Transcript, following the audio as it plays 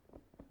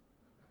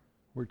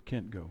Where'd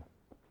Kent go?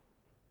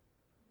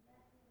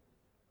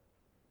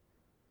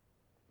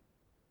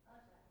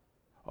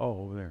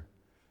 Oh, over there.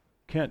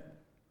 Kent,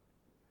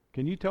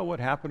 can you tell what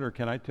happened, or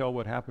can I tell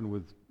what happened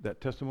with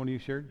that testimony you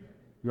shared?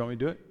 You want me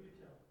to do it?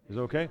 Is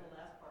it okay?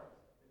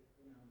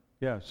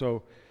 Yeah,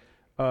 so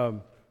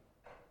the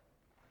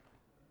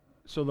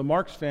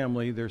Marks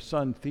family, their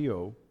son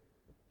Theo,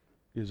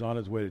 is on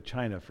his way to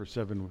China for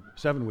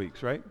seven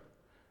weeks, right?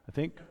 I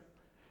think.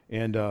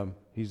 And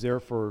he's there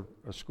for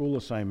a school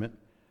assignment.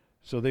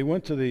 So they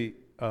went to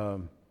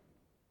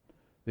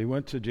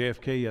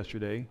JFK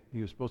yesterday.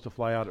 He was supposed to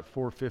fly out at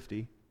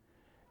 4:50,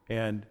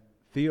 and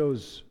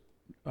Theo's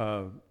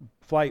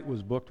flight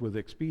was booked with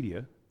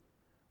Expedia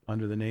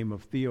under the name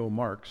of Theo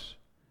Marks,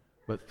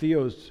 but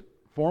Theo's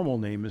formal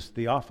name is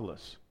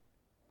Theophilus.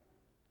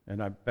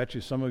 And I bet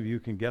you some of you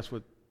can guess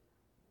what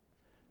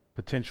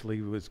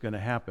potentially was going to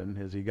happen.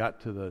 As he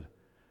got to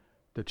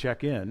the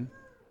check-in,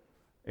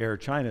 Air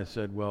China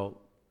said,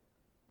 well,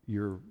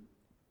 your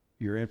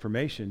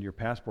information, your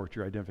passport,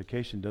 your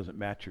identification doesn't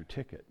match your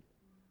ticket.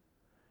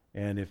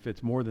 And if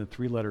it's more than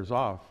 3 letters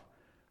off,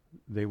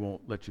 they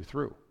won't let you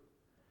through.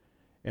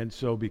 And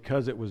so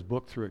because it was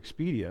booked through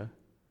Expedia,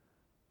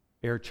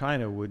 Air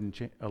China wouldn't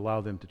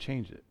allow them to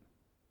change it.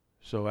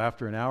 So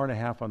after an hour and a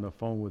half on the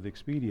phone with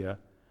Expedia,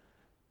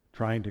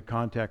 trying to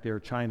contact Air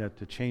China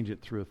to change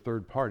it through a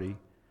third party,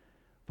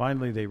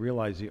 finally they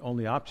realized the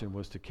only option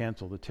was to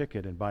cancel the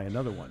ticket and buy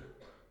another one.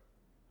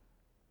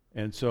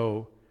 And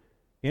so,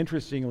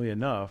 interestingly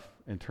enough,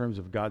 in terms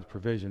of God's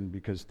provision,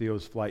 because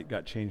Theo's flight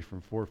got changed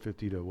from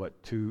 4:50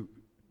 to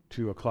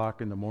 2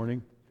 o'clock in the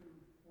morning?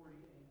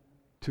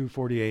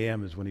 2:40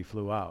 a.m. is when he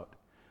flew out.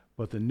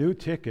 But the new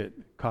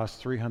ticket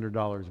cost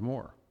 $300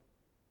 more.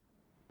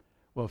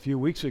 Well, a few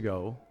weeks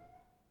ago,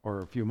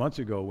 or a few months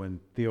ago, when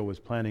Theo was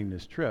planning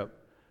this trip,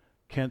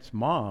 Kent's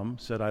mom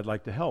said, I'd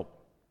like to help.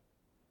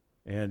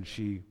 And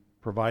she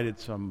provided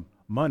some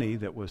money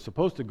that was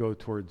supposed to go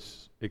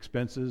towards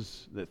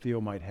expenses that Theo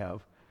might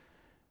have.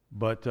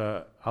 But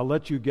I'll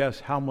let you guess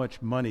how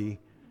much money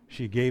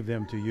she gave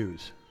them to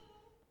use.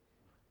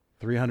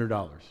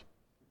 $300.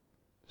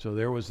 So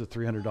there was the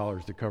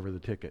 $300 to cover the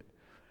ticket.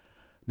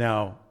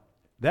 Now,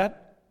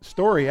 that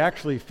story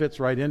actually fits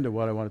right into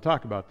what I want to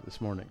talk about this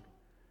morning.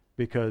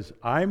 Because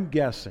I'm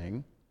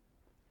guessing,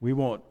 we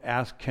won't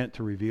ask Kent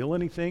to reveal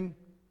anything,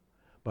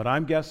 but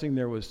I'm guessing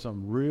there was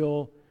some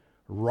real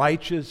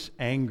righteous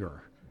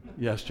anger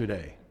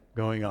yesterday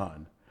going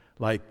on.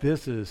 Like,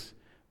 this is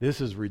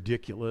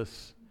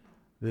ridiculous.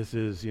 This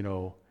is,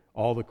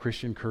 all the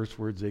Christian curse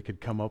words they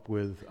could come up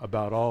with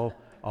about all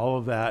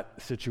of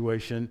that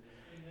situation.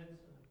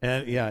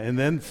 And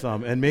then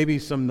some. And maybe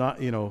some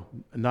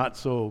not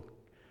so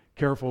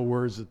careful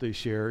words that they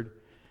shared.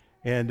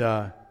 And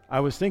I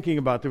was thinking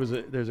about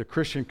there's a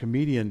Christian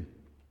comedian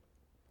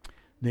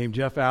named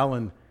Jeff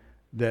Allen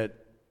that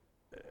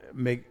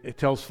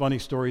tells funny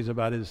stories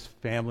about his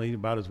family,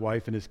 about his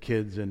wife and his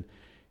kids, and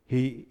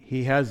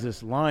he has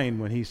this line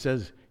when he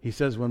says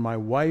when my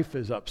wife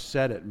is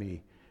upset at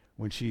me,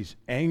 when she's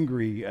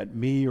angry at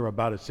me or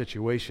about a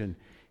situation,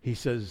 he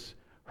says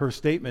her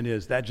statement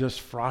is, that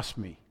just frosts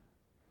me.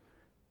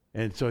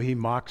 And so he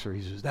mocks her.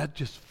 He says, that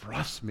just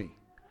frosts me.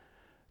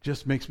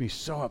 Just makes me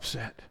so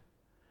upset.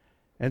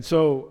 And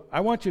so I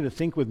want you to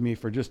think with me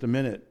for just a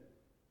minute.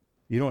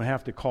 You don't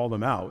have to call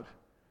them out,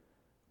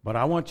 but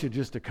I want you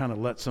just to kind of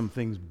let some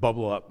things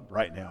bubble up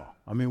right now.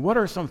 I mean, what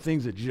are some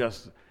things that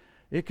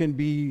it can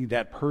be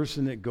that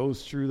person that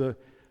goes through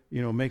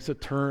makes a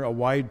turn, a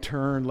wide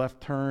turn,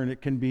 left turn.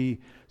 It can be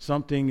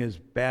something as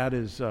bad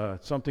as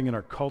something in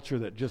our culture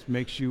that just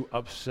makes you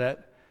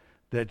upset,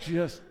 that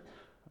just,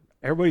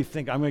 everybody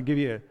think, I'm going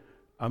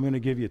to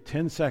give you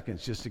 10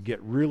 seconds just to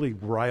get really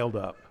riled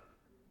up,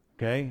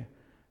 okay?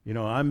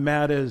 I'm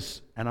mad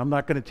and I'm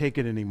not going to take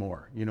it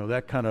anymore.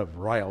 That kind of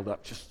riled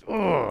up. Just,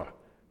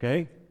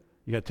 okay?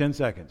 You got 10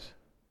 seconds.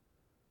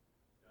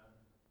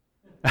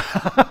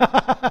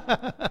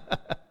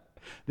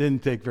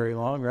 Didn't take very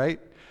long, right?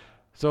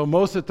 So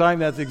most of the time,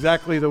 that's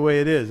exactly the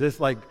way it is. It's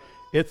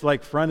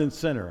like front and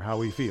center how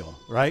we feel,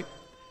 right?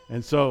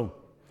 And so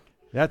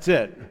that's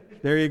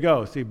it. There you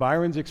go. See,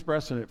 Byron's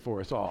expressing it for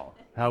us all,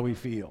 how we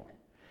feel.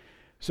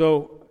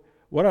 So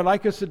what I'd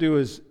like us to do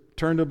is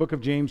turn to the book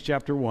of James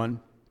chapter 1.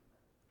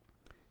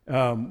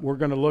 We're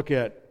going to look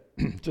at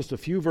just a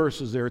few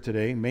verses there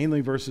today,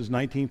 mainly verses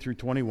 19 through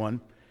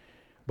 21.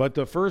 But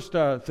the first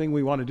thing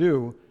we want to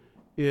do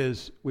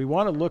is we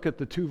want to look at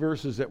the 2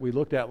 verses that we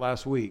looked at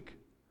last week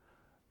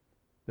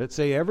that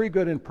say, every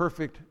good and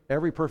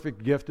every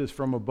perfect gift is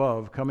from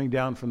above, coming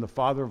down from the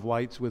Father of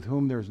lights, with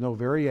whom there is no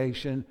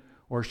variation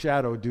or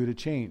shadow due to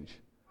change.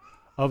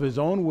 Of his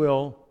own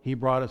will, he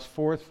brought us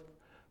forth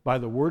by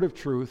the word of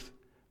truth,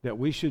 that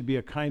we should be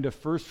a kind of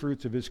first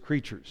fruits of his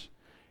creatures.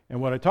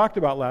 And what I talked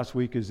about last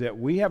week is that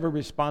we have a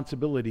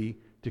responsibility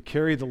to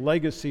carry the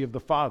legacy of the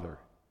Father.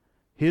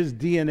 His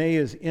DNA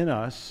is in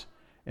us,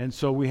 and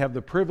so we have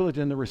the privilege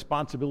and the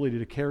responsibility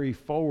to carry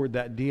forward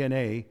that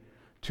DNA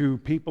to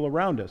people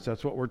around us.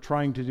 That's what we're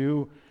trying to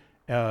do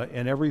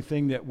in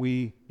everything that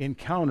we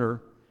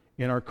encounter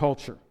in our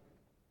culture.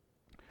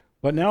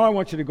 But now I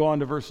want you to go on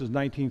to verses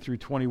 19 through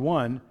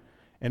 21,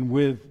 and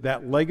with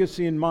that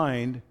legacy in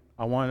mind,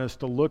 I want us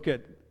to look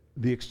at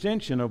the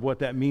extension of what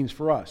that means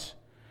for us.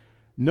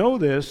 Know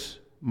this,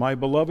 my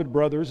beloved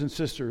brothers and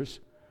sisters,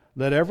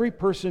 let every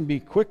person be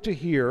quick to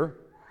hear,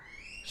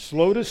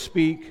 slow to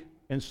speak,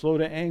 and slow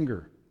to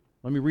anger.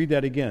 Let me read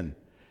that again.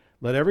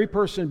 Let every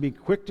person be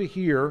quick to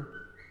hear,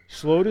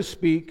 slow to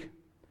speak,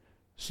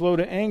 slow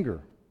to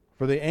anger.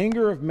 For the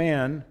anger of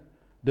man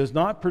does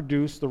not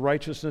produce the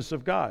righteousness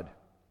of God.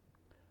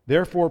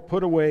 Therefore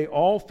put away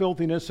all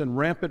filthiness and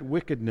rampant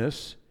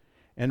wickedness,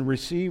 and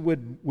receive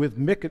with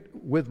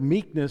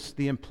meekness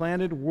the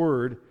implanted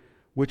word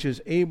which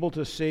is able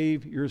to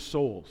save your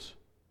souls.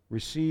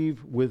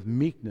 Receive with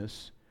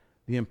meekness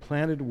the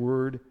implanted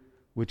word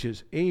which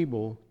is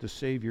able to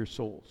save your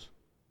souls.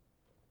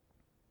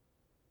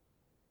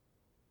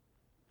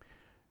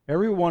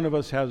 Every one of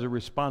us has a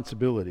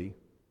responsibility,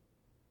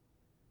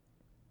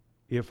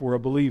 if we're a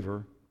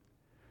believer,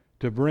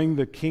 to bring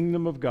the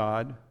kingdom of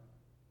God,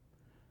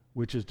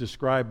 which is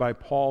described by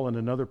Paul in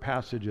another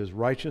passage as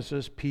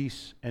righteousness,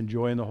 peace, and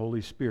joy in the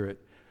Holy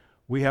Spirit.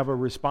 We have a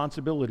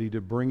responsibility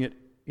to bring it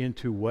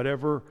into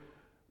whatever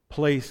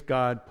place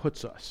God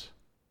puts us.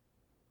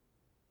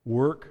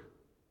 Work,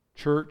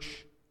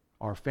 church,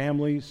 our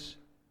families,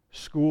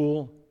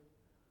 school,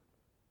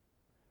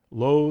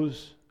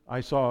 Lowe's.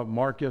 I saw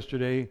Mark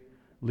yesterday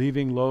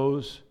leaving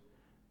Lowe's.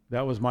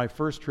 That was my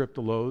first trip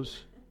to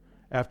Lowe's.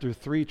 After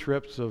 3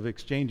 trips of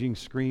exchanging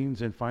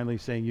screens and finally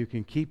saying, you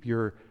can keep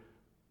your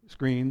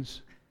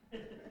screens.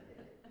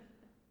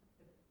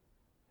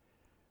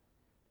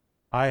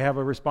 I have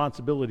a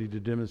responsibility to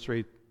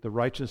demonstrate the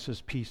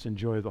righteousness, peace, and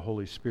joy of the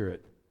Holy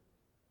Spirit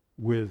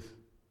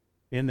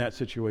in that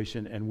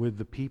situation and with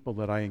the people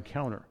that I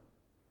encounter.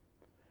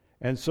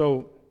 And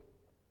so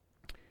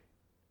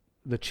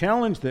the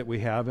challenge that we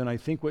have, and I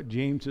think what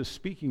James is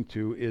speaking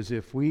to, is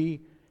if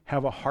we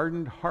have a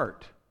hardened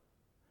heart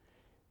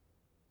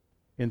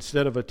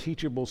instead of a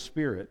teachable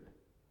spirit,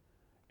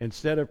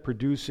 instead of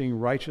producing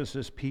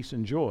righteousness, peace,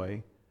 and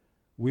joy,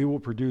 we will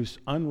produce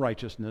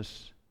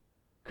unrighteousness,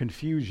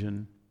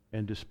 confusion,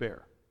 and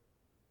despair.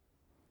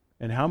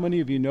 And how many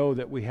of you know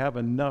that we have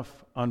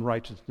enough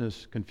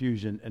unrighteousness,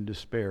 confusion, and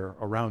despair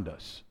around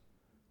us?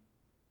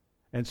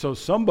 And so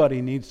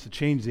somebody needs to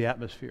change the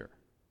atmosphere.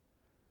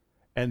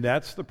 And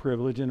that's the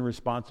privilege and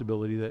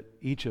responsibility that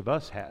each of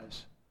us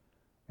has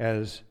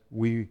as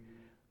we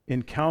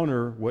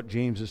encounter what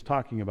James is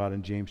talking about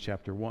in James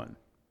chapter 1.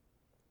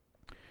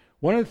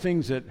 One of the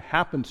things that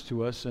happens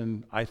to us,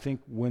 and I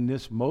think when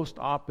this most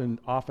often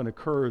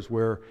occurs,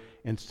 where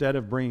instead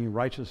of bringing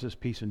righteousness,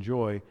 peace, and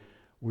joy,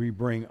 we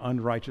bring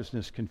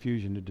unrighteousness,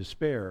 confusion, and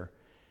despair,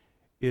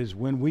 is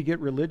when we get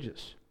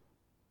religious.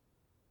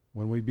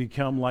 When we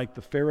become like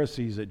the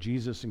Pharisees that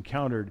Jesus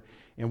encountered,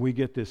 and we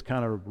get this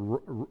kind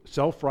of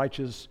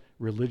self-righteous,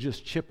 religious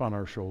chip on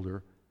our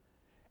shoulder,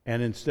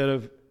 and instead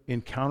of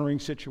encountering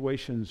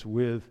situations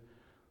with,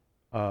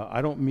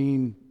 I don't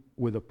mean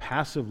with a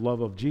passive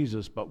love of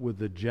Jesus, but with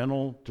the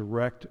gentle,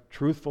 direct,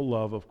 truthful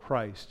love of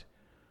Christ,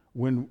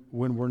 when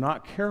we're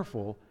not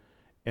careful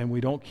and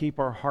we don't keep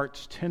our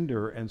hearts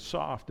tender and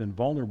soft and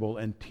vulnerable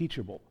and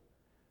teachable,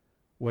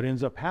 what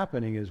ends up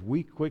happening is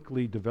we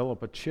quickly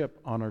develop a chip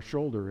on our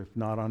shoulder, if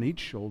not on each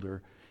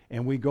shoulder,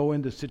 and we go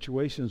into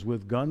situations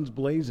with guns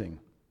blazing,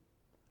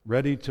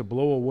 ready to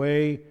blow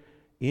away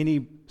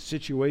any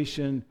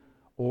situation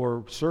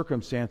or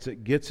circumstance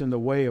that gets in the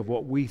way of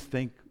what we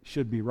think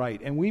should be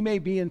right. And we may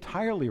be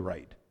entirely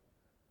right.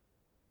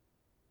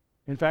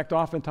 In fact,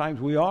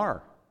 oftentimes we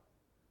are.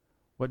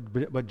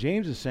 But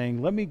James is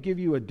saying, let me give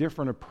you a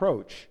different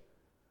approach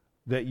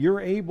that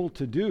you're able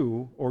to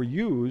do or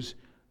use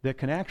that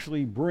can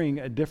actually bring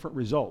a different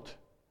result.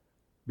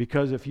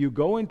 Because if you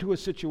go into a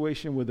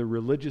situation with a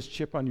religious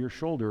chip on your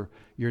shoulder,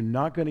 you're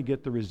not going to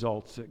get the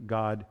results that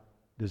God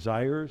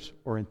desires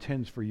or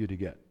intends for you to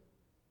get.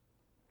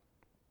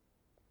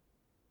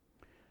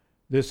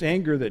 This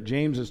anger that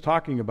James is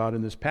talking about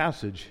in this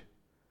passage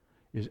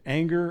is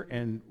anger,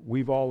 and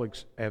we've all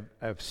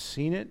have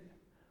seen it.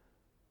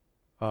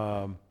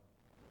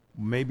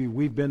 Maybe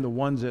we've been the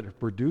ones that have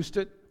produced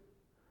it.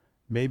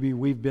 Maybe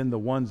we've been the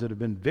ones that have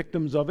been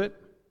victims of it.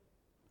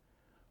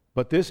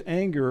 But this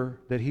anger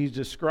that he's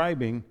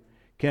describing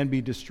can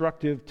be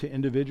destructive to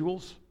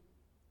individuals.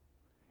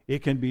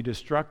 It can be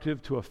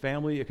destructive to a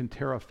family. It can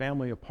tear a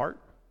family apart.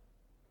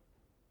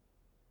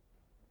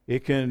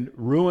 It can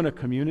ruin a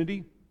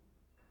community.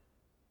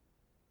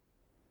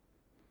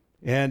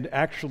 And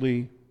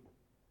actually,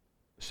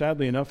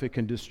 sadly enough, it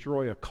can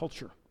destroy a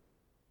culture.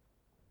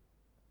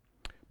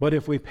 But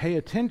if we pay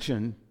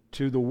attention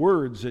to the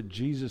words that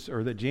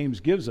James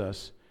gives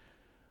us,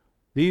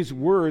 these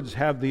words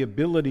have the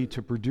ability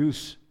to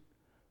produce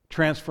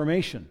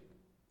transformation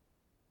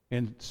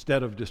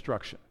instead of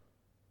destruction.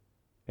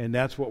 And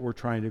that's what we're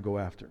trying to go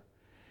after.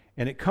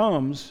 And it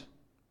comes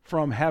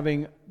from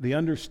having the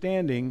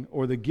understanding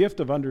or the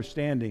gift of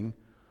understanding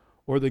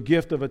or the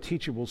gift of a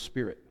teachable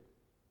spirit,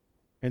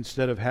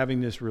 instead of having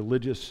this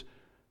religious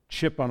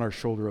chip on our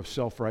shoulder of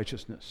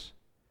self-righteousness.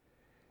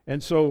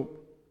 And so,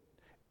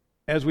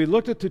 as we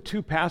looked at the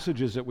two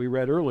passages that we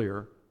read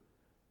earlier,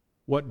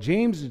 what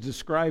James is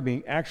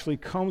describing actually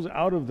comes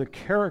out of the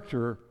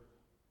character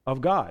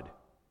of God.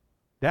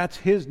 That's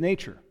his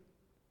nature,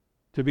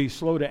 to be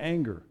slow to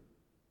anger,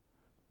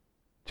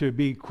 to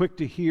be quick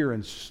to hear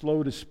and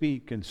slow to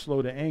speak and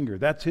slow to anger.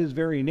 That's his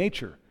very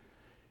nature.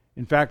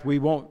 In fact, I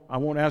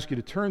won't ask you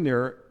to turn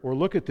there or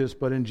look at this,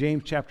 but in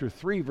James chapter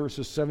 3,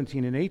 verses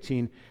 17 and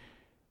 18,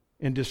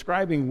 in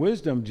describing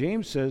wisdom,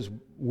 James says,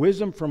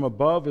 wisdom from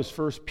above is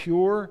first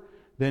pure,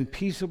 then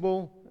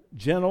peaceable,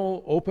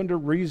 gentle, open to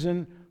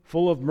reason,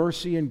 full of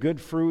mercy and good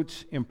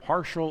fruits,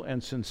 impartial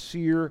and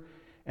sincere,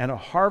 and a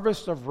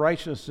harvest of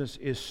righteousness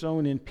is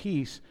sown in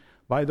peace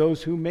by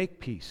those who make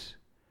peace.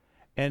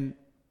 And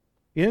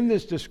in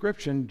this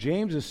description,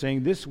 James is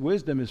saying this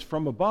wisdom is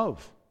from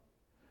above.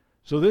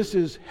 So this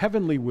is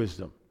heavenly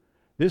wisdom.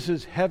 This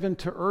is heaven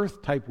to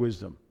earth type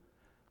wisdom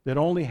that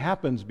only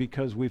happens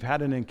because we've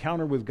had an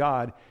encounter with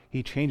God.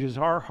 He changes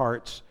our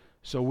hearts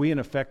so we in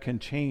effect can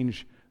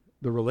change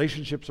the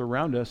relationships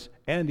around us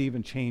and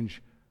even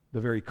change the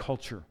very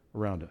culture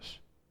around us.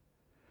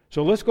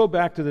 So let's go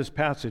back to this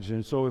passage.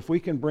 And so if we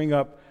can bring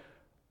up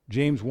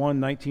James 1,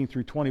 19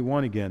 through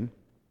 21 again,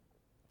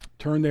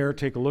 turn there,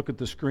 take a look at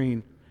the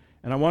screen,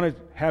 and I want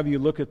to have you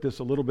look at this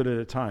a little bit at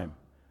a time.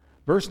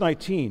 Verse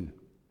 19,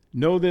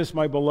 know this,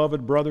 my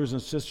beloved brothers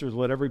and sisters,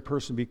 let every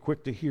person be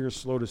quick to hear,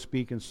 slow to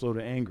speak, and slow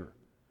to anger.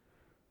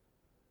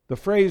 The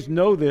phrase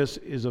know this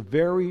is a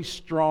very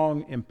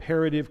strong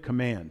imperative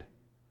command.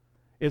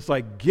 It's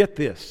like, get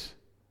this.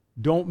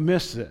 Don't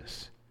miss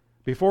this.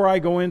 Before I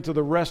go into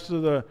the rest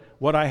of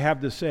what I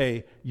have to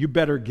say, you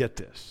better get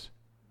this.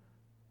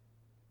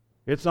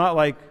 It's not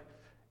like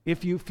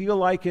if you feel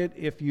like it,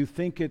 if you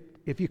think it,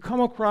 if you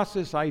come across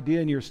this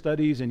idea in your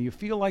studies and you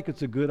feel like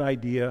it's a good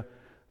idea,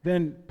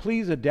 then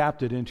please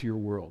adapt it into your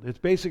world. It's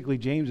basically,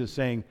 James is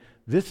saying,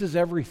 this is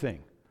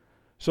everything.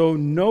 So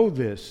know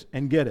this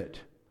and get it.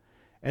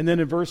 And then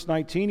in verse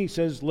 19 he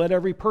says, let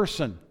every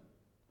person.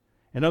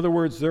 In other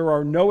words, there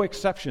are no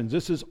exceptions.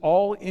 This is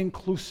all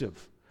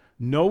inclusive.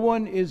 No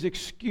one is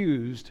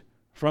excused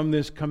from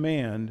this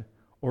command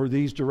or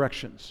these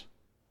directions.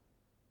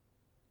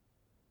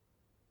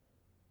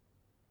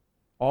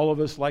 All of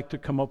us like to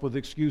come up with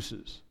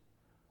excuses.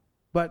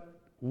 But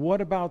what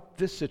about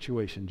this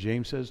situation?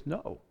 James says,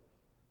 no.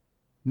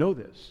 Know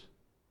this.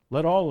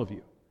 Let all of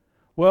you.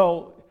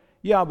 Well,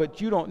 yeah,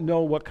 but you don't know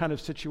what kind of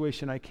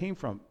situation I came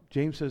from.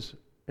 James says,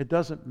 it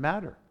doesn't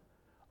matter.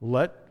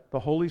 Let the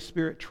Holy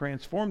Spirit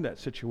transform that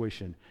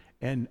situation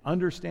and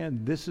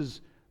understand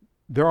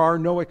there are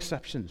no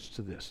exceptions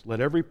to this.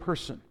 Let every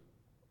person.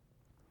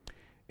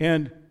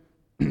 And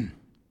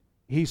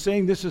he's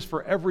saying this is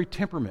for every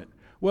temperament.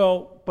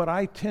 Well, but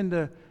I tend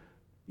to,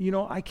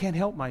 I can't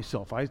help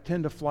myself. I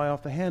tend to fly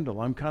off the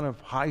handle. I'm kind of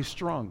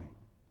high-strung.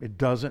 It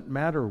doesn't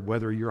matter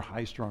whether you're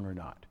high-strung or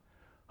not.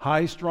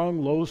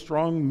 High-strung,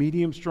 low-strung,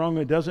 medium-strung,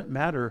 it doesn't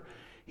matter.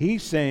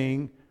 He's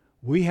saying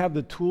we have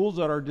the tools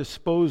at our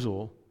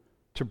disposal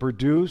to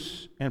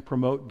produce and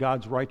promote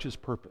God's righteous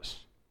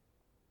purpose.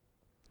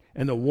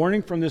 And the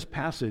warning from this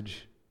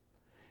passage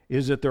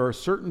is that there are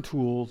certain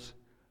tools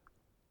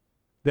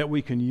that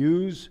we can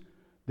use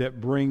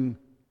that bring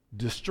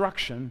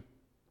destruction,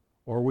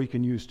 or we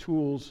can use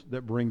tools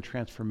that bring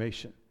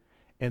transformation.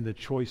 And the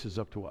choice is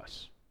up to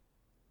us.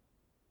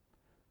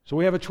 So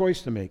we have a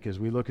choice to make as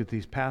we look at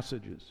these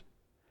passages.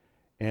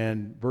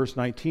 And verse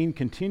 19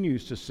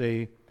 continues to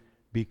say,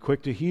 be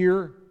quick to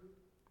hear,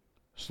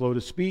 slow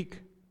to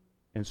speak,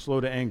 and slow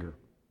to anger.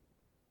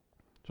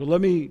 So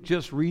let me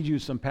just read you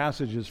some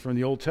passages from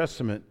the Old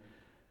Testament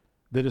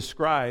that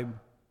describe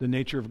the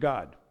nature of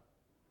God.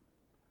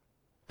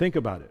 Think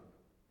about it.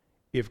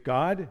 If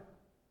God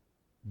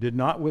did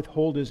not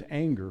withhold his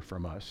anger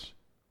from us,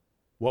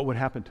 what would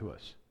happen to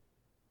us?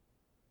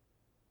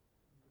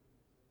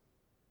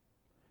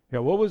 Yeah,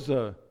 what was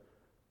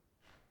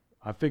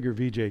I figure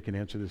VJ can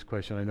answer this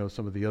question. I know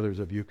some of the others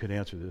of you could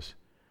answer this.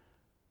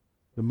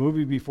 The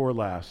movie before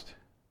last,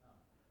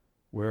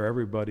 where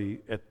everybody,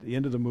 at the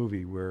end of the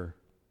movie,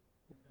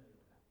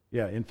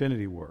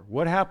 Infinity War.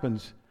 What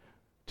happens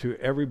to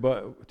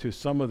everybody, to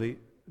some of the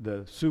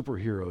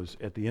superheroes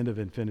at the end of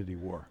Infinity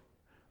War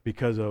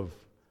because of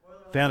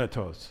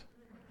Thanatos?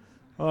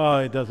 Oh,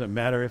 it doesn't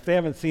matter. If they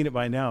haven't seen it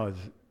by now,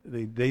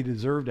 they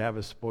deserve to have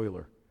a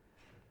spoiler.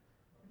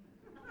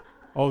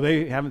 Oh,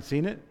 they haven't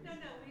seen it? No,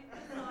 we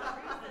just saw it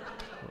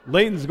recently.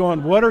 Leighton's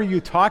going, what are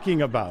you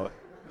talking about?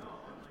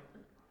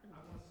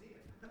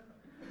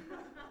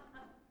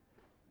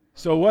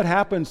 So what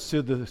happens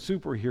to the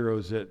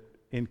superheroes that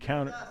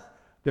encounter?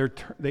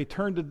 They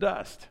turn to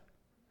dust.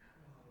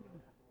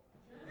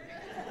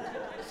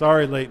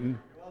 Sorry, Leighton.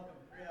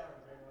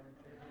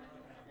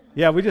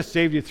 Yeah, we just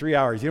saved you 3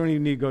 hours. You don't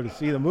even need to go to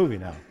see the movie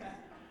now.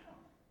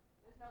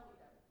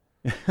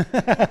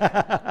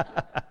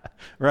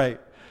 Right.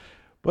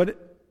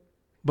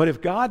 But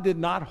if God did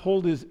not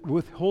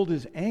withhold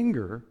his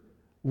anger,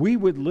 we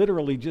would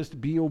literally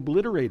just be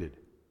obliterated.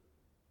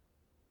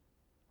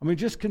 I mean,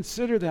 just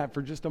consider that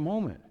for just a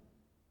moment.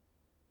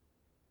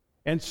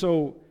 And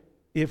so,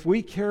 if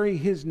we carry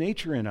his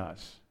nature in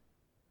us,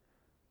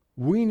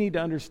 we need to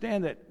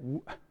understand that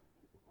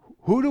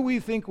who do we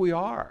think we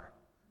are,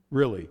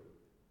 really,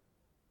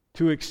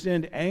 to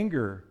extend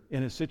anger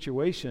in a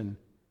situation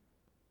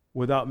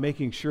without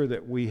making sure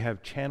that we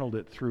have channeled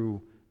it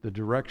through the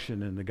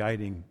direction and the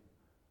guiding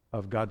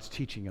of God's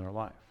teaching in our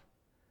life.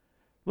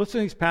 Listen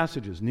to these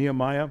passages.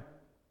 Nehemiah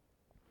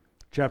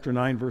chapter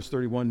 9, verse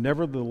 31.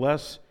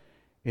 Nevertheless,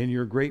 in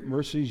your great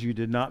mercies you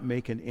did not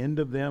make an end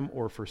of them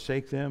or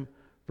forsake them,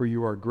 for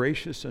you are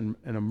gracious and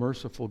a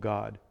merciful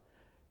God.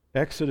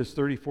 Exodus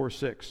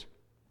 34:6.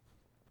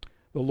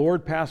 The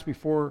Lord passed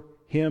before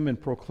him and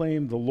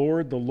proclaimed, the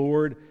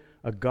Lord,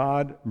 a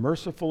God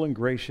merciful and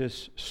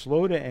gracious,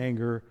 slow to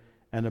anger,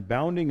 and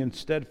abounding in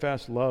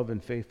steadfast love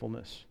and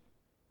faithfulness.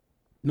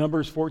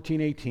 Numbers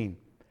 14:18.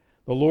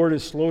 The Lord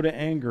is slow to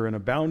anger and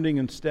abounding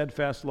in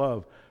steadfast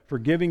love,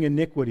 forgiving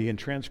iniquity and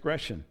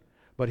transgression.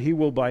 But he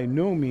will by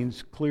no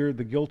means clear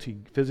the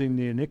guilty, visiting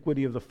the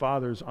iniquity of the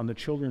fathers on the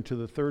children to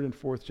the third and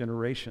fourth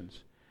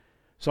generations.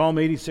 Psalm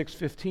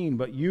 86:15.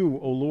 But you,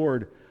 O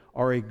Lord,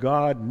 are a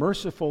God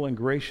merciful and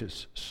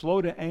gracious,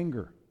 slow to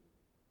anger,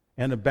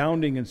 and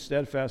abounding in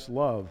steadfast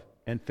love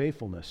and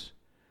faithfulness.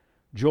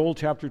 Joel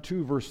chapter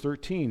 2, verse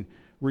 13.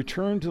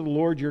 Return to the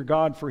Lord your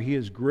God, for he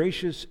is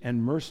gracious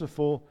and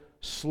merciful,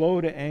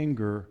 slow to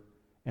anger,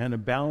 and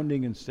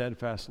abounding in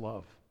steadfast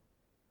love.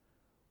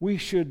 We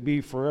should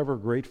be forever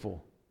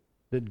grateful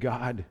that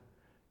God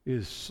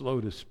is slow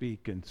to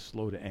speak and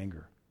slow to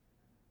anger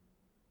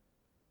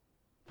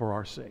for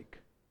our sake.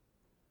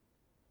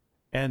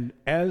 And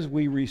as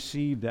we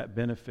receive that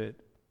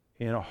benefit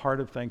in a heart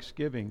of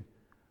thanksgiving,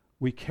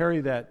 we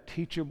carry that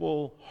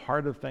teachable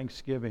heart of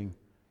thanksgiving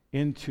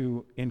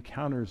into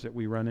encounters that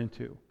we run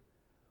into,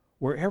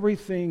 where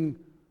everything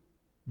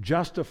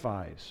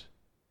justifies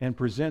and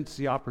presents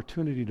the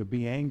opportunity to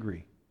be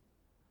angry.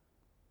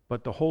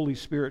 But the Holy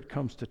Spirit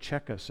comes to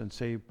check us and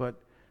say,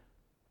 but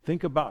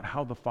think about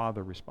how the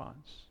Father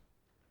responds,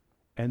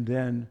 and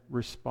then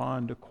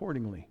respond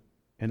accordingly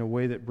in a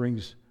way that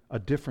brings a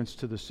difference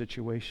to the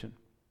situation.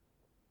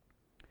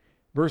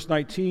 Verse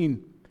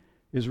 19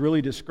 is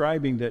really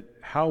describing that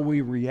how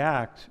we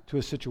react to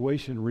a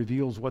situation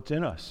reveals what's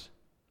in us.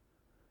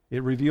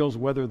 It reveals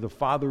whether the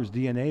Father's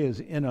DNA is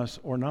in us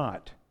or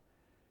not,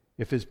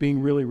 if it's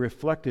being really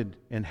reflected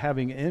and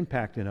having an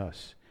impact in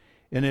us.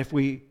 And if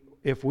we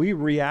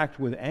react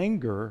with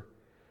anger,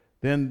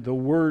 then the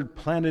word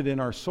planted in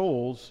our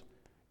souls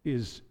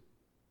is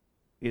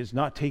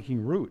not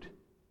taking root.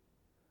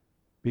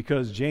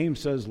 Because James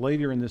says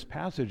later in this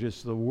passage,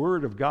 it's the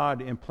word of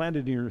God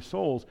implanted in your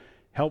souls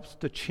helps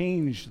to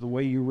change the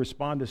way you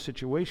respond to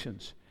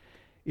situations.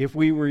 If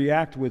we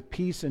react with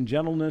peace and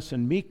gentleness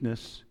and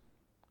meekness,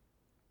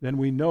 then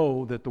we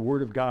know that the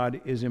word of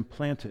God is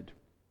implanted.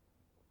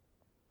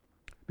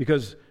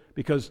 Because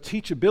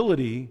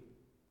teachability,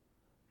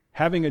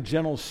 having a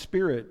gentle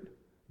spirit,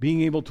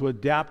 being able to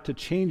adapt to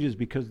changes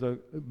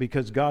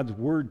because God's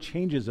word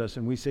changes us,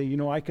 and we say,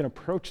 I can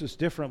approach this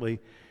differently.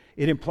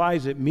 It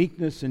implies that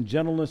meekness and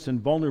gentleness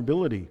and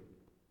vulnerability.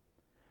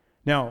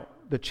 Now,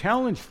 the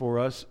challenge for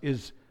us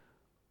is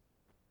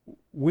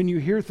when you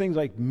hear things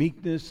like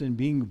meekness and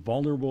being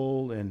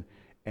vulnerable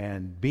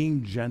and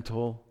being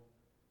gentle,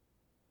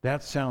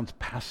 that sounds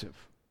passive.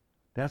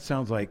 That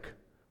sounds like,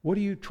 what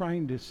are you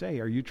trying to say?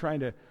 Are we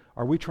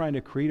trying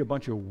to create a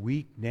bunch of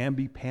weak,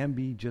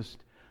 namby-pamby,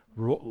 just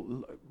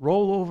roll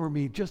over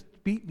me, just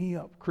beat me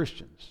up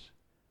Christians?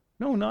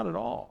 No, not at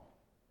all.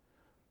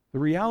 The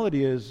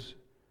reality is,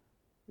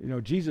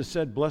 Jesus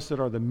said, blessed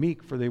are the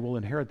meek, for they will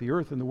inherit the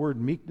earth. And the word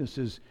meekness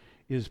is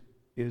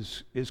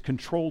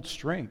controlled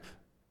strength.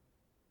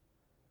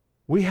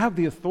 We have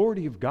the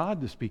authority of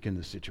God to speak in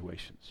the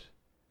situations.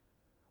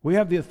 We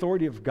have the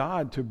authority of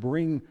God to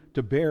bring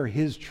to bear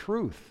his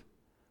truth.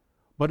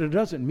 But it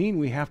doesn't mean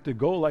we have to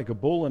go like a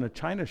bull in a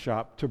china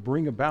shop to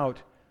bring about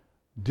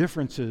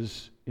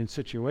differences in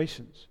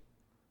situations.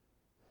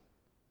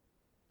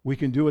 We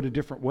can do it a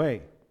different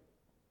way.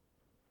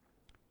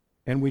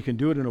 And we can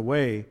do it in a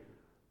way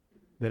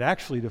that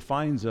actually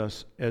defines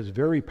us as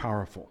very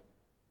powerful.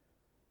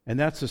 And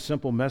that's the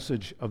simple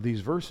message of these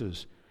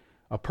verses.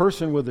 A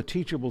person with a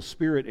teachable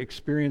spirit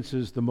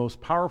experiences the most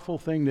powerful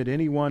thing that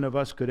any one of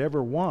us could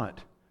ever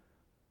want,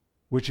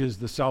 which is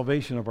the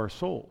salvation of our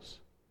souls.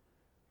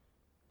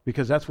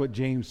 Because that's what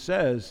James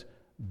says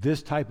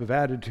this type of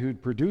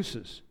attitude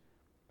produces.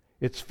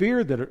 It's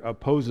fear that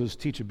opposes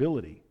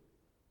teachability.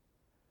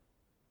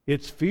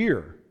 It's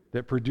fear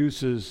that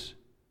produces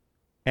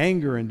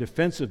anger and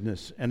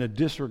defensiveness and a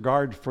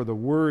disregard for the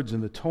words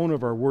and the tone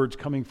of our words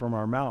coming from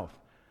our mouth.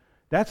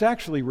 That's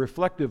actually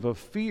reflective of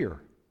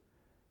fear.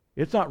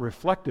 It's not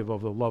reflective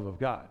of the love of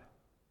God.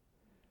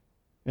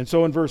 And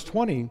so in verse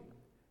 20,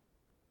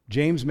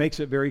 James makes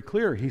it very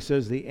clear. He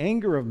says, the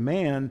anger of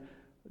man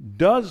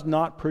does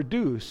not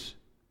produce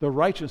the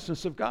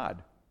righteousness of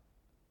God.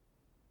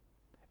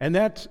 And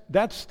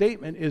that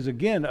statement is,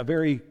 again, a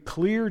very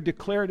clear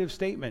declarative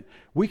statement.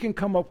 We can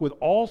come up with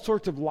all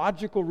sorts of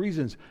logical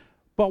reasons.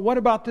 But what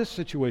about this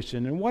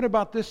situation? And what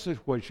about this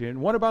situation? And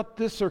what about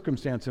this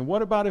circumstance? And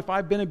what about if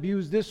I've been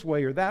abused this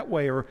way or that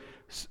way, or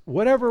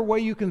whatever way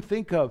you can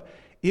think of?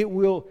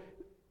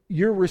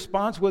 Your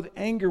response with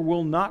anger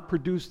will not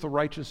produce the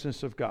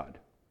righteousness of God.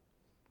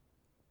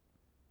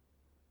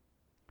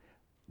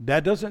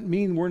 That doesn't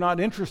mean we're not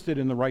interested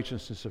in the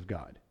righteousness of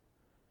God.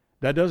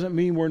 That doesn't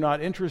mean we're not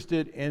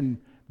interested in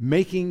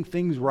making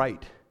things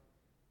right.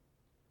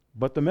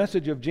 But the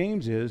message of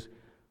James is,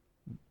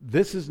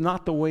 this is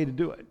not the way to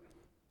do it.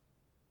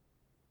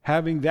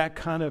 Having that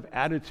kind of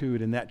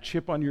attitude and that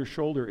chip on your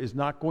shoulder is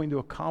not going to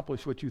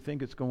accomplish what you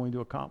think it's going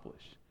to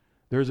accomplish.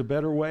 There's a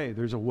better way.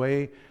 There's a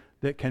way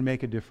that can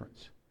make a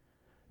difference.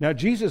 Now,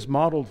 Jesus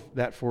modeled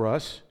that for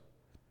us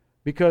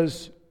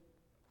because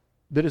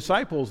the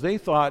disciples, they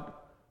thought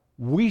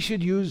we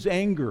should use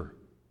anger.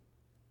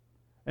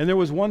 And there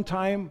was one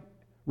time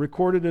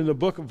recorded in the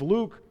book of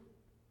Luke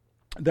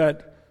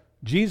that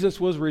Jesus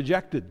was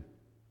rejected,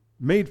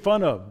 made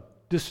fun of,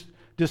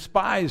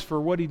 despised for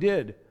what he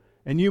did.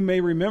 And you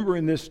may remember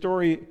in this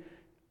story,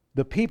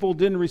 the people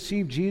didn't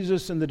receive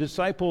Jesus, and the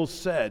disciples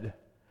said,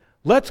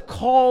 "Let's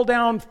call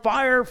down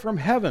fire from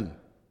heaven."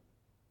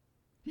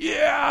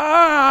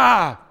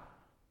 Yeah!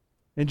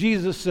 And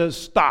Jesus says,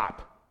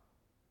 "Stop."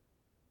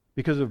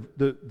 Because of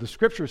the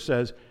scripture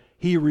says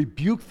he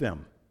rebuked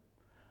them.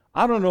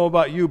 I don't know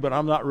about you, but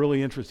I'm not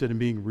really interested in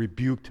being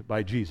rebuked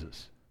by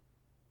Jesus.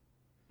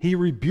 He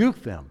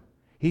rebuked them.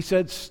 He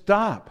said,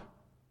 "Stop."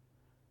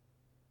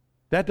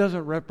 That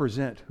doesn't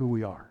represent who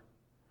we are.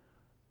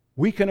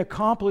 We can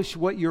accomplish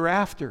what you're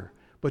after,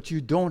 but you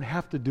don't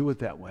have to do it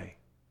that way.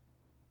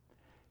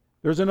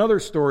 There's another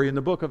story in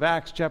the book of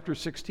Acts, chapter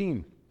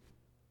 16,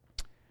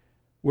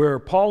 where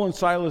Paul and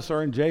Silas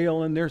are in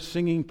jail and they're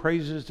singing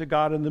praises to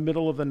God in the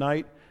middle of the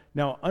night.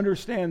 Now,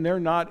 understand, they're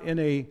not in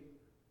a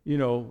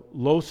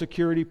low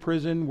security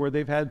prison where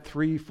they've had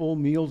 3 full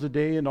meals a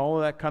day and all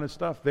of that kind of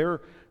stuff.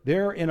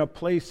 They're in a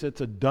place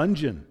that's a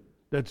dungeon,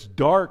 that's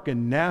dark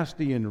and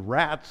nasty, and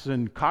rats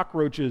and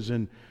cockroaches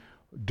and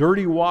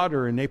dirty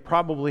water, and they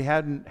probably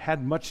hadn't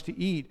had much to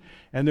eat.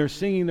 And they're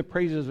singing the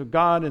praises of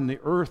God, and the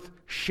earth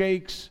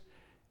shakes,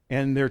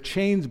 and their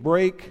chains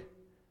break.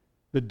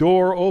 The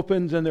door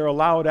opens, and they're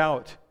allowed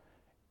out.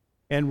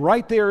 And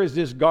right there is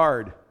this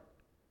guard.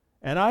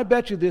 And I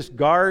bet you this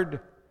guard,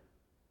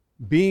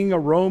 being a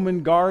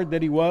Roman guard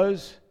that he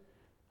was,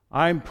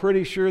 I'm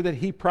pretty sure that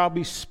he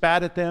probably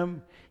spat at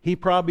them. He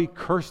probably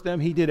cursed them.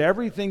 He did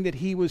everything that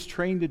he was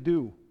trained to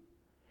do.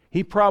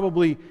 He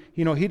probably,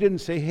 he didn't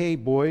say, "Hey,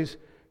 boys,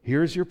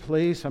 here's your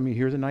place.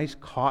 Here's a nice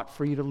cot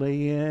for you to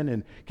lay in.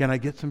 And can I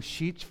get some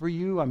sheets for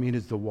you?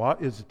 Is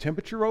the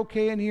temperature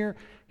okay in here?"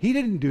 He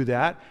didn't do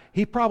that.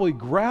 He probably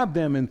grabbed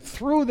them and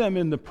threw them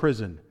in the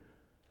prison.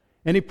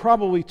 And he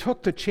probably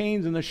took the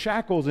chains and the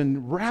shackles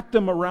and wrapped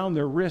them around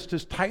their wrist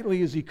as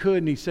tightly as he could.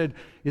 And he said,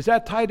 "Is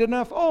that tight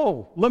enough?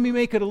 Oh, let me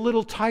make it a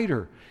little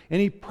tighter." And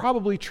he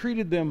probably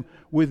treated them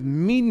with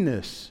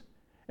meanness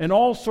and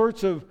all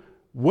sorts of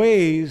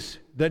ways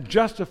that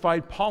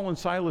justified Paul and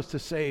Silas to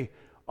say,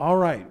 "All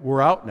right,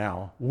 we're out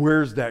now.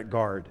 Where's that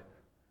guard?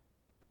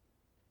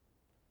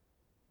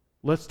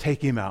 Let's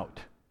take him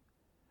out."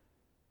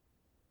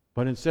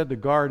 But instead, the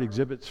guard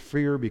exhibits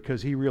fear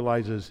because he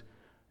realizes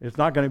it's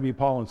not going to be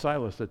Paul and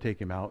Silas that take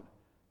him out.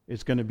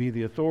 It's going to be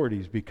the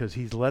authorities because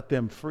he's let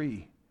them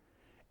free.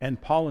 And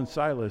Paul and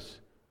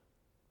Silas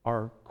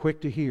are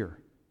quick to hear,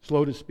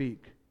 slow to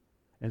speak,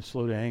 and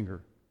slow to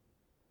anger.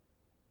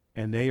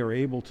 And they are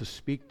able to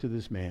speak to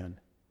this man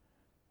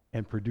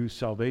and produce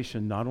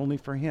salvation not only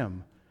for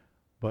him,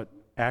 but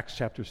Acts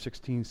chapter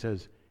 16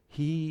 says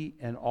he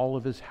and all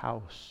of his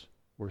house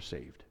were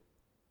saved.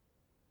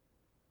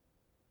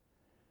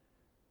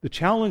 The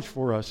challenge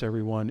for us,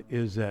 everyone,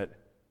 is that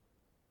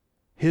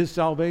his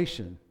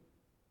salvation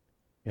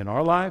in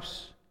our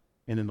lives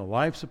and in the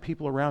lives of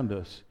people around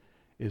us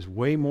is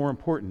way more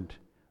important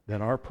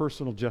than our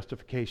personal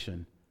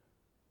justification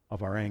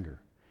of our anger.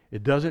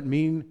 It doesn't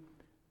mean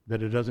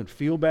that it doesn't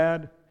feel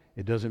bad.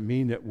 It doesn't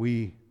mean that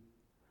we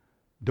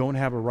don't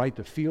have a right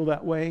to feel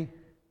that way.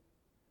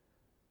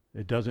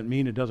 It doesn't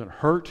mean it doesn't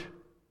hurt.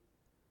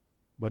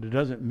 But it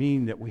doesn't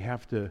mean that we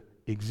have to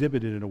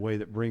exhibit it in a way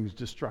that brings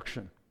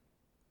destruction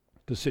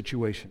to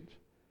situations.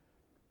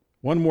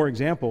 One more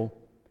example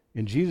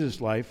in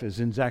Jesus' life is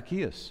in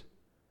Zacchaeus.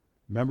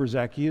 Remember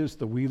Zacchaeus,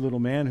 the wee little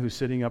man who's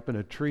sitting up in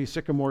a tree,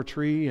 sycamore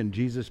tree, and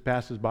Jesus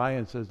passes by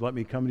and says, "Let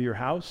me come to your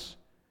house"?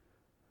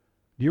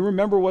 Do you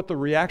remember what the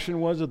reaction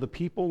was of the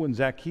people when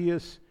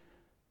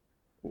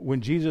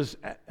Jesus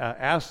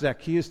asked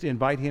Zacchaeus to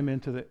invite him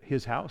into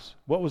his house?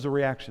 What was the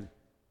reaction?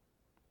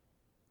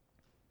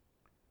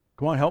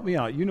 Come on, help me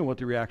out. You know what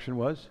the reaction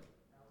was.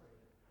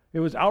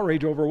 It was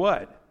outrage over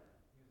what?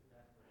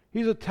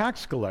 He's a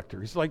tax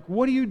collector. He's like,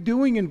 "What are you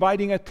doing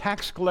inviting a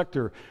tax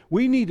collector?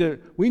 We need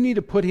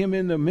to put him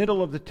in the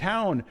middle of the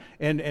town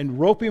and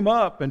rope him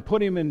up and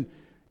put him in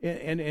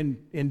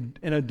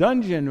a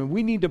dungeon, and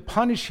we need to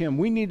punish him.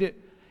 We need it."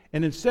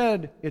 And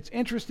instead, it's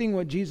interesting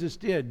what Jesus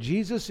did.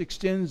 Jesus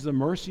extends the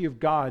mercy of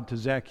God to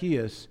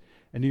Zacchaeus.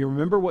 And do you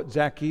remember what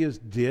Zacchaeus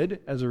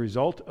did as a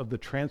result of the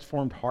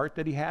transformed heart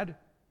that he had?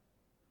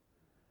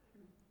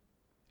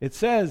 It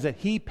says that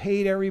he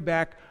paid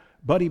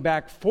everybody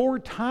back 4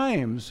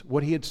 times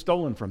what he had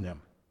stolen from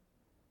them.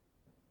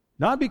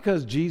 Not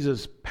because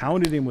Jesus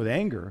pounded him with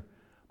anger,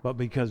 but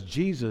because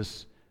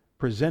Jesus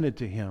presented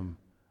to him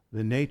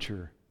the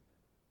nature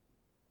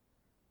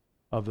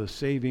of the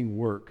saving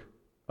work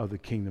of the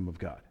kingdom of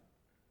God.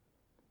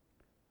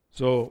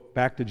 So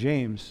back to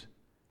James,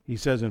 he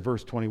says in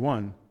verse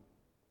 21,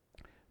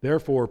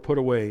 therefore put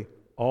away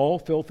all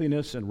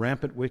filthiness and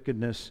rampant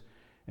wickedness,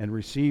 and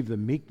receive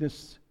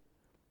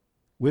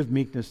with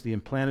meekness the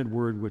implanted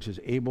word which is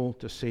able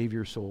to save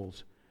your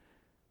souls.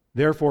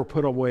 Therefore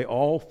put away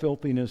all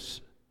filthiness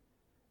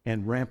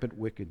and rampant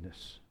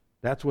wickedness.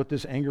 That's what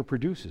this anger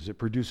produces. It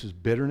produces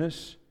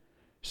bitterness,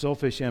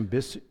 selfish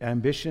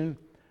ambition,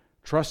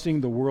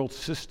 trusting the world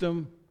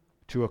system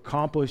to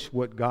accomplish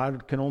what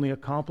God can only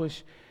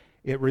accomplish.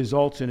 It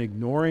results in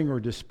ignoring or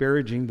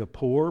disparaging the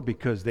poor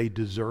because they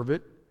deserve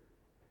it.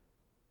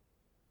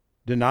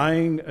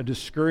 Denying a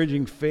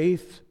discouraging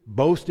faith,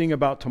 boasting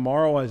about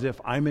tomorrow as if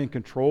I'm in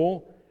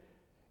control.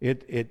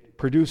 It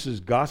produces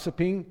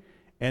gossiping,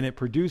 and it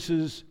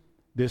produces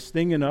this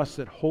thing in us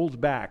that holds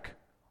back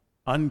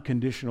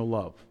unconditional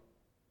love.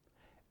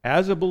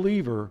 As a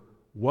believer,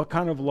 what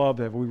kind of love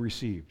have we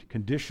received?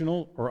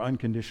 Conditional or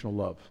unconditional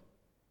love?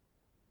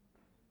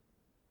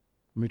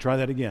 Let me try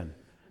that again.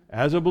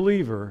 As a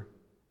believer,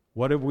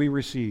 what have we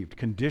received?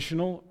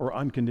 Conditional or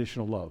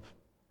unconditional love?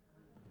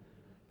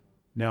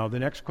 Now, the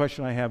next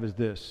question I have is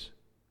this.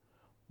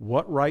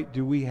 What right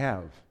do we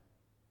have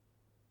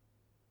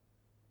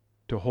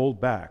to hold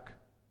back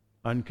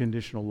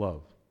unconditional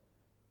love?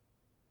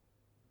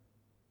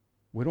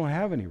 We don't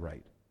have any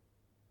right.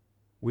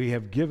 We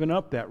have given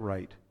up that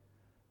right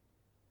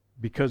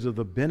because of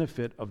the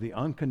benefit of the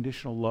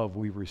unconditional love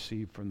we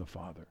received from the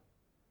Father.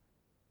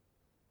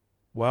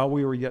 While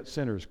we were yet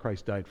sinners,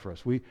 Christ died for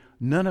us.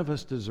 None of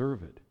us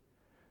deserve it.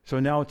 So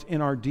now it's in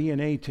our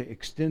DNA to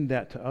extend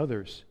that to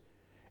others.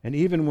 And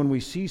even when we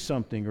see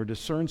something or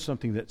discern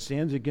something that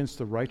stands against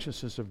the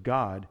righteousness of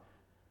God,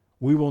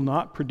 we will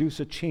not produce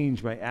a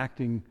change by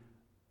acting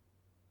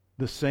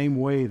the same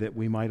way that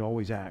we might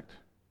always act.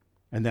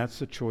 And that's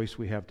the choice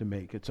we have to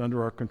make. It's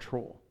under our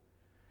control.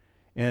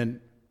 And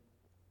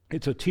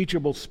it's a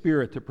teachable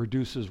spirit that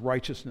produces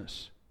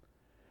righteousness.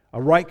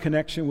 A right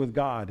connection with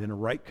God and a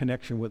right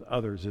connection with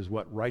others is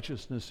what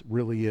righteousness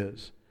really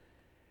is.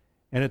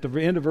 And at the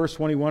end of verse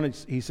 21,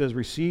 he says,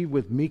 receive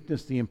with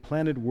meekness the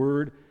implanted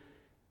word.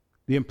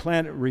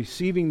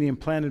 Receiving the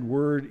implanted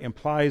word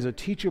implies a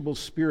teachable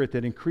spirit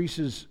that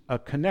increases a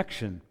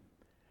connection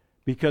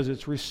because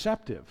it's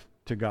receptive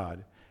to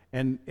God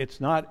and it's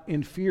not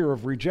in fear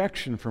of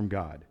rejection from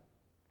God.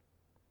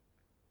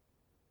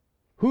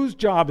 Whose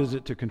job is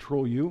it to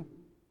control you?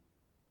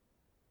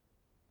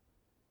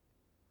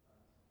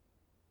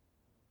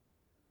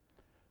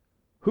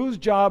 Whose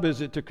job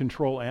is it to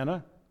control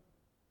Anna?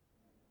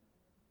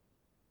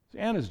 It's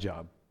Anna's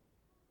job.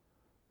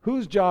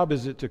 Whose job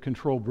is it to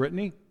control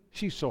Brittany?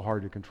 She's so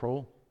hard to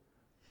control.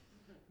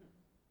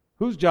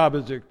 Whose job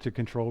is it to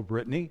control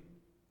Brittany?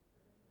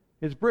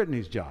 It's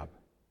Brittany's job.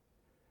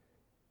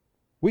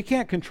 We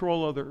can't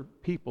control other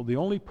people. The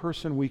only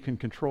person we can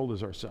control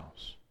is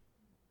ourselves.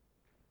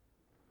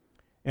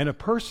 And a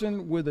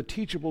person with a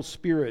teachable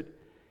spirit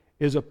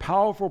is a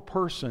powerful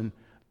person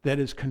that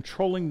is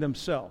controlling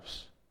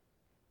themselves,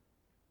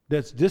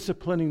 that's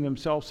disciplining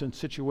themselves in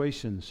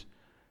situations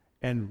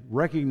and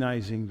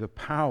recognizing the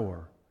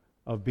power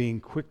of being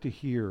quick to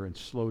hear and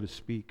slow to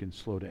speak and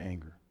slow to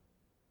anger.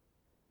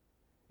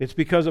 It's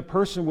because a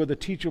person with a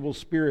teachable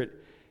spirit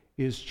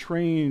is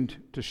trained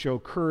to show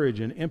courage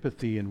and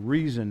empathy and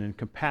reason and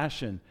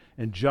compassion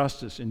and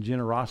justice and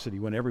generosity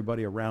when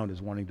everybody around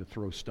is wanting to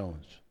throw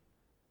stones.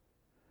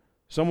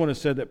 Someone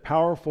has said that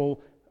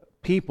powerful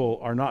people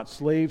are not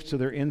slaves to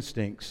their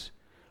instincts.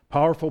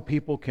 Powerful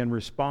people can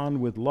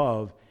respond with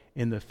love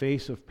in the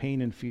face of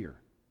pain and fear.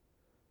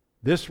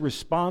 This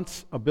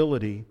response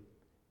ability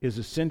is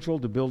essential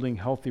to building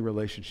healthy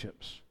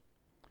relationships.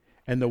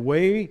 And the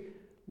way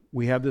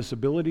we have this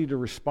ability to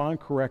respond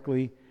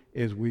correctly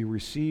is we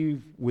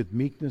receive with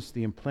meekness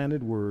the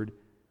implanted word,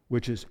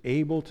 which is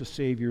able to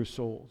save your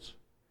souls.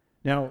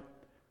 Now,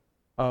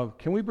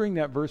 can we bring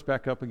that verse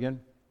back up again?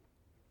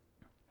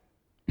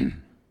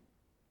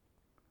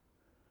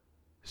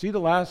 See the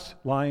last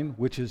line,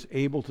 which is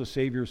able to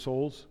save your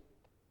souls?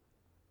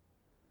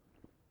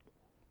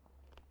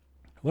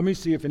 Let me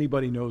see if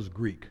anybody knows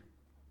Greek.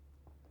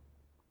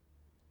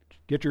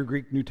 Get your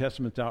Greek New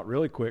Testaments out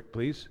really quick,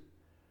 please.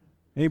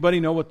 Anybody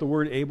know what the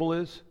word able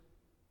is?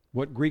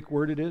 What Greek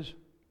word it is?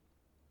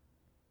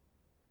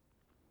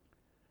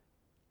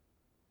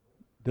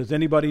 Does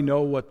anybody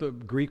know what the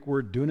Greek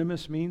word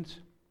dunamis means?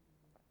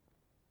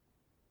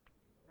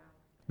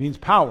 Means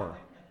power.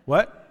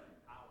 What?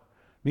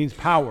 Means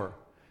power.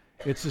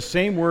 It's the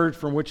same word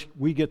from which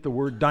we get the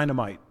word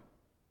dynamite.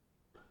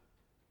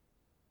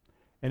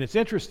 And it's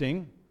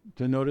interesting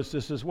to notice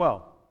this as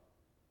well.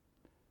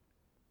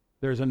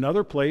 There's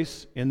another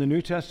place in the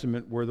New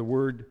Testament where the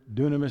word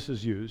dunamis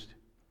is used,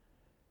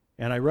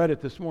 and I read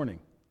it this morning.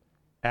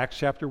 Acts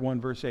chapter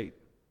 1, verse 8.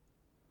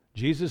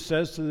 Jesus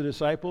says to the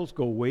disciples,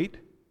 go wait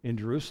in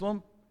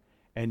Jerusalem,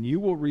 and you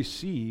will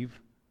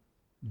receive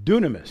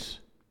dunamis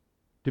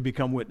to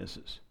become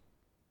witnesses.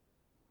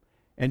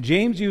 And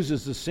James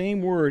uses the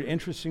same word,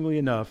 interestingly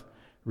enough,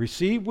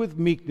 receive with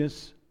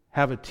meekness,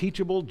 have a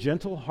teachable,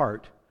 gentle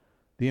heart,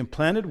 the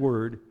implanted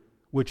word,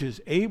 which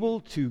is able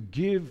to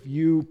give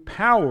you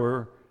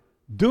power,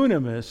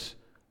 dunamis,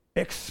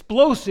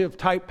 explosive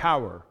type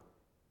power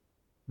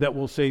that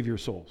will save your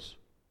souls.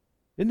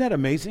 Isn't that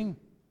amazing?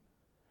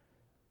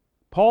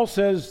 Paul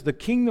says the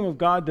kingdom of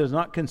God does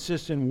not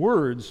consist in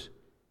words,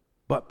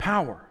 but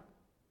power.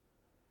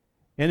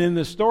 And in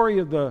the story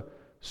of the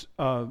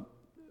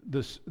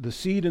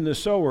seed and the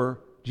sower,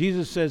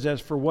 Jesus says, as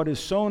for what is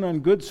sown on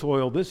good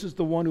soil, this is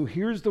the one who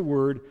hears the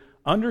word,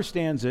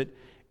 understands it,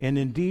 and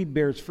indeed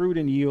bears fruit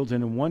and yields,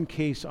 and in one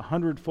case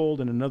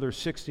 100-fold, and another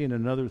 60, and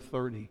another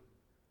 30.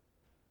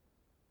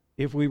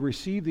 If we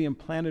receive the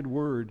implanted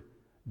word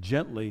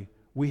gently,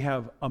 we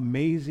have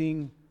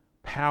amazing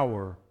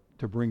power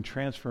to bring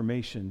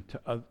transformation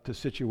to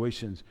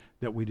situations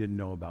that we didn't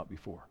know about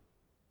before.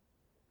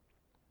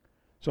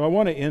 So I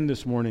want to end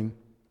this morning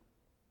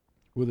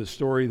with a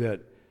story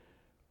that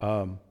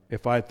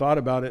if I had thought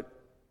about it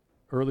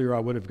earlier, I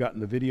would have gotten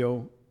the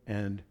video,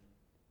 and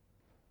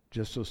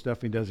just so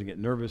Stephanie doesn't get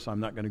nervous, I'm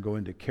not going to go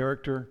into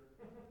character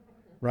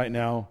right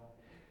now.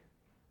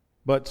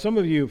 But some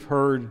of you have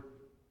heard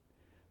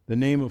the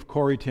name of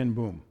Corrie ten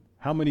Boom.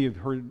 How many have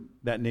heard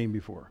that name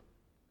before?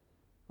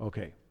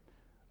 Okay.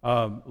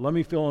 Let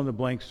me fill in the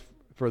blanks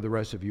for the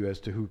rest of you as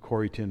to who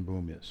Corrie ten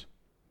Boom is.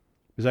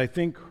 Because I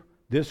think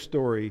this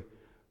story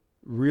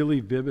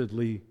really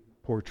vividly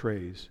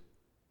portrays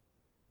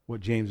what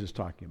James is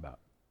talking about.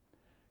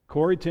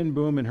 Corrie ten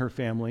Boom and her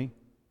family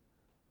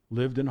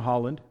lived in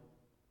Holland.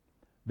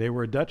 They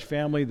were a Dutch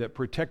family that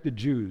protected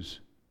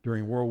Jews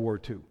during World War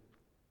II.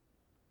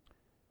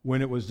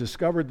 When it was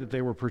discovered that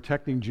they were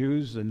protecting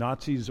Jews, the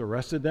Nazis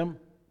arrested them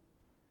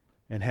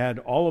and had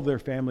all of their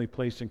family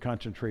placed in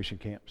concentration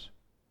camps.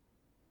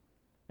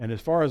 And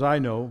as far as I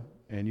know,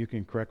 and you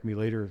can correct me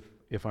later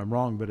if I'm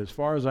wrong, but as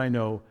far as I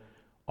know,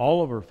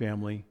 all of her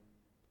family,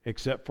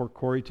 except for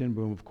Corrie ten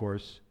Boom, of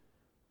course,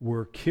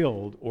 were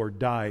killed or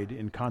died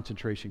in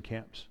concentration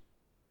camps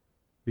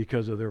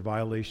because of their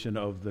violation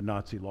of the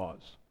Nazi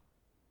laws.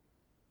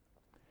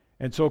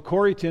 And so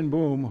Corrie ten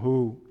Boom,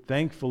 who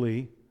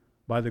thankfully,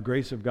 by the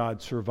grace of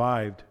God,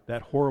 survived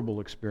that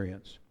horrible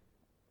experience,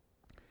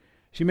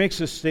 she makes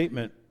this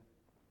statement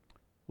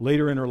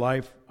later in her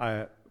life.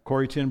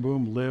 Corrie ten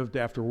Boom lived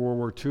after World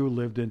War II,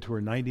 lived into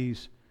her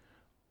 90s,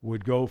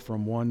 would go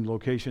from one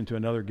location to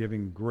another,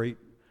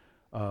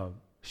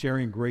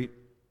 sharing great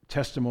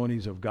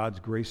testimonies of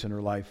God's grace in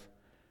her life.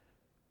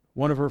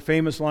 One of her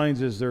famous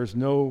lines is, "There's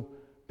no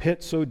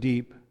pit so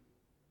deep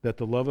that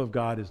the love of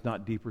God is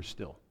not deeper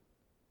still."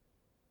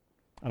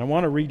 And I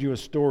want to read you a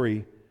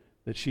story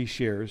that she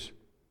shares.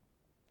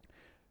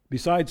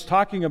 Besides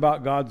talking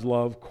about God's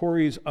love,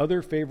 Corrie's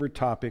other favorite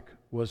topic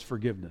was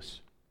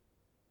forgiveness.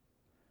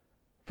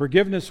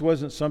 Forgiveness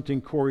wasn't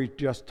something Corrie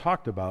just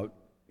talked about.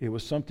 It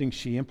was something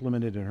she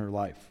implemented in her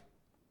life.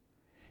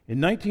 In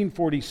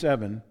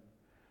 1947,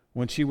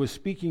 when she was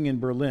speaking in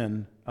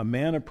Berlin, a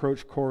man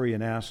approached Corrie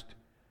and asked,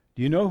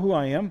 "Do you know who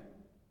I am?"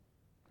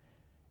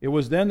 It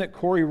was then that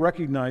Corrie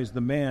recognized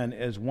the man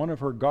as one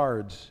of her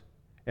guards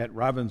at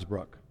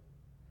Ravensbrück.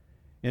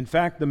 In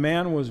fact, the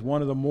man was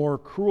one of the more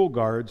cruel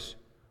guards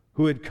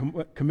who had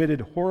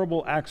committed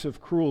horrible acts of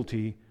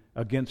cruelty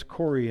against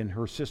Corrie and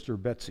her sister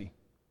Betsy.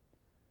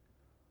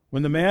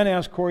 When the man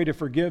asked Corrie to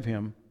forgive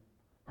him,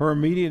 her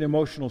immediate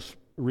emotional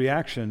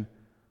reaction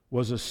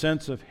was a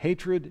sense of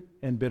hatred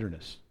and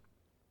bitterness.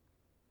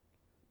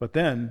 But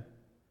then,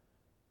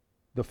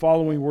 the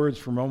following words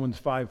from Romans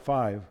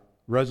 5:5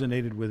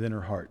 resonated within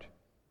her heart.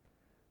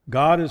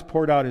 God has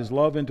poured out His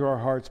love into our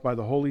hearts by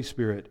the Holy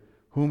Spirit,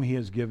 whom He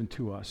has given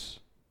to us.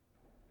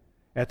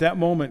 At that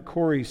moment,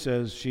 Corrie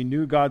says she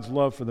knew God's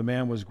love for the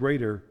man was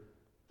greater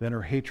than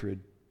her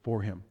hatred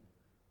for him.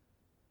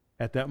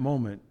 At that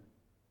moment,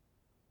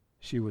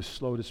 she was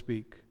slow to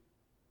speak.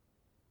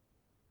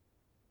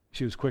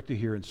 She was quick to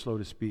hear and slow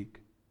to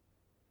speak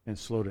and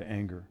slow to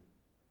anger.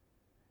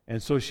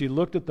 And so she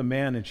looked at the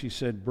man and she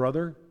said,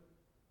 "Brother,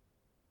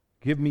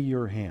 give me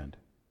your hand."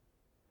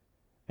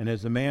 And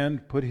as the man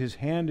put his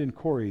hand in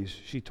Corrie's,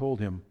 she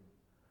told him,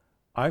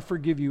 "I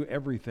forgive you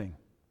everything."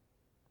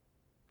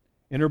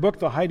 In her book,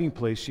 The Hiding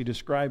Place, she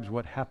describes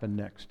what happened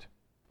next.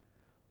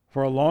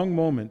 For a long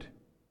moment,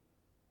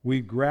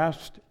 we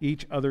grasped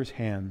each other's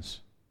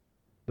hands,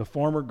 the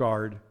former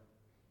guard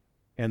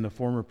and the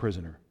former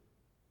prisoner.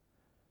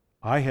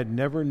 I had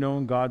never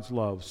known God's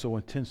love so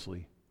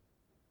intensely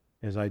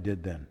as I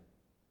did then.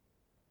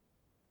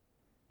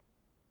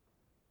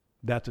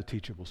 That's a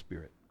teachable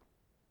spirit.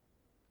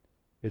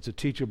 It's a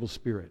teachable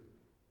spirit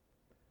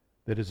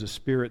that is a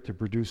spirit that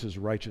produces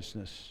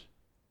righteousness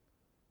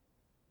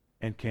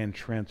and can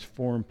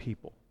transform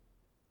people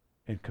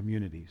and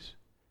communities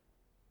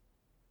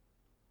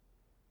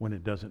when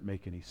it doesn't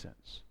make any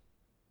sense.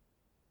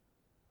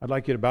 I'd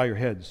like you to bow your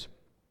heads.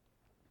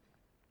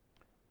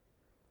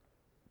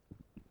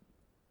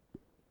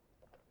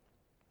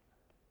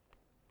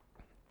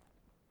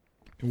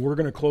 And we're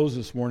going to close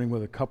this morning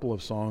with a couple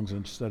of songs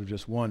instead of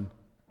just one.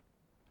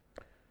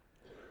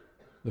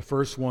 The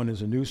first one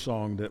is a new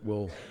song that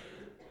will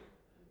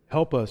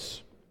help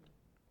us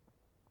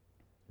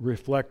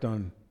reflect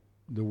on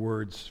the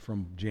words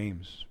from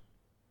James.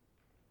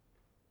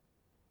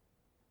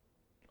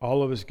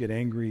 All of us get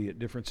angry at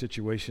different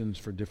situations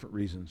for different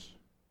reasons.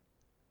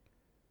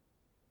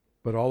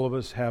 But all of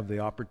us have the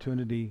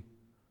opportunity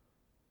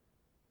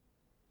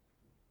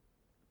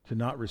to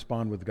not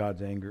respond with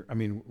God's anger,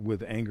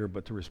 with anger,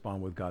 but to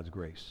respond with God's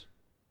grace.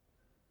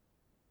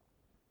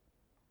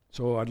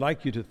 So I'd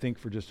like you to think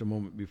for just a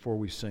moment before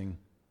we sing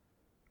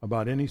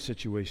about any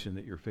situation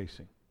that you're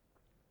facing.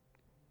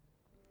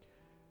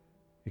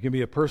 It can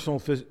be a personal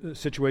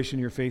situation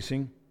you're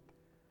facing,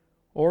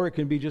 or it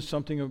can be just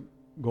something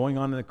going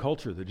on in the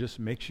culture that just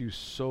makes you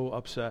so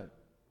upset.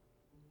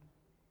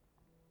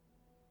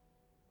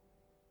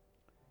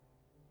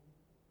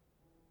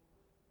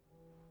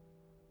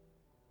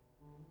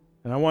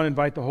 And I want to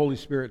invite the Holy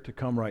Spirit to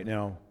come right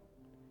now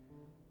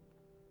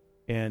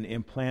and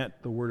implant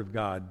the Word of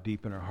God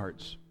deep in our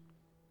hearts,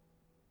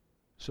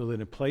 so that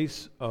in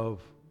place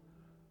of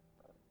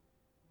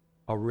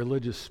a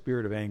religious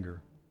spirit of anger,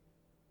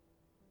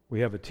 we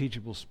have a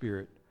teachable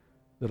spirit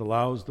that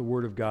allows the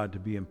Word of God to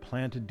be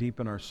implanted deep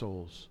in our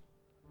souls,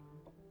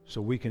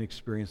 so we can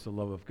experience the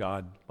love of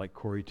God like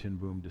Corrie ten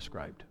Boom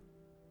described.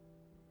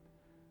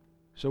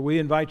 So we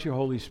invite you,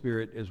 Holy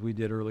Spirit, as we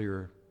did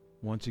earlier,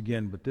 once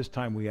again, but this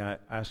time we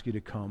ask you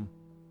to come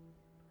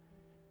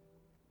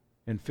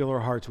and fill our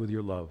hearts with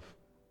your love.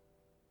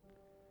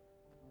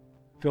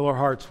 Fill our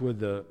hearts with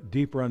the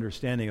deeper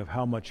understanding of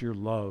how much your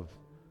love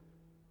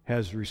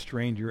has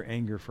restrained your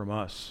anger from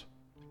us.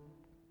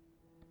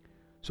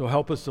 So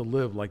help us to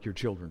live like your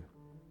children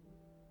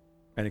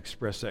and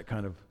express that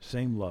kind of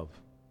same love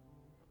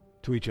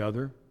to each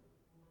other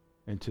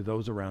and to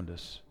those around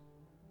us,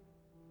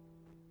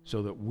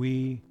 so that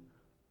we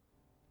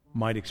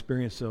might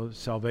experience the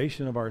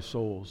salvation of our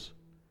souls,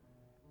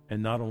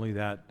 and not only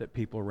that, that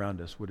people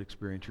around us would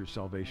experience your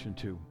salvation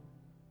too.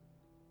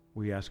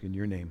 We ask in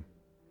your name.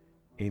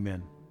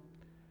 Amen.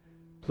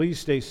 Please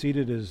stay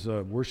seated as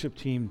the worship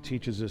team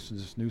teaches us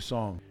this new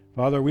song.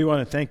 Father, we want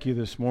to thank you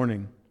this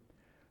morning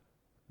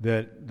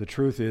that the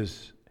truth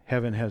is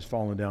heaven has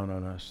fallen down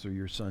on us through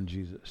your Son,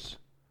 Jesus.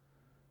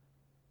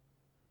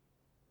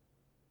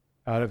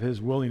 Out of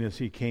his willingness,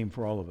 he came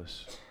for all of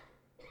us.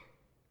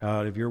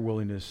 Out of your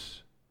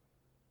willingness,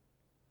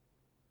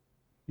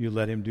 you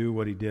let him do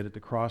what he did at the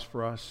cross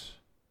for us.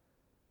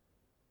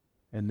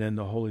 And then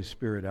the Holy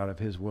Spirit, out of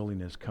his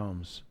willingness,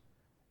 comes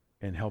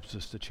and helps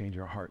us to change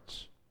our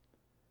hearts.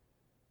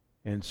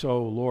 And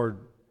so, Lord,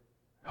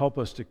 help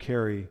us to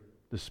carry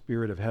the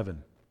Spirit of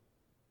heaven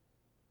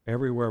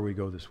everywhere we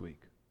go this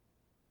week,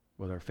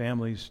 with our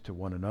families, to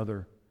one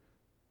another,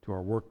 to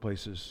our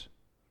workplaces,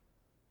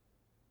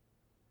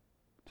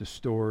 to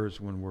stores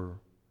when we're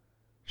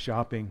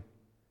shopping.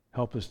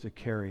 Help us to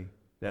carry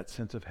that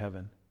sense of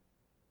heaven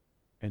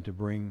and to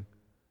bring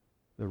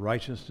the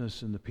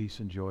righteousness and the peace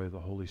and joy of the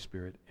Holy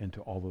Spirit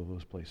into all of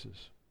those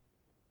places.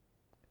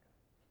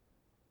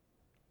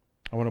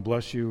 I want to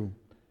bless you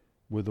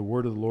with the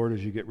word of the Lord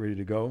as you get ready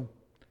to go.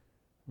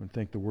 I want to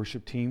thank the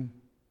worship team.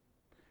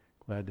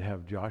 Glad to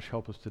have Josh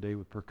help us today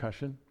with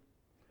percussion.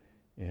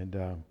 And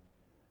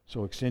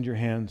so extend your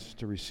hands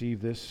to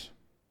receive this.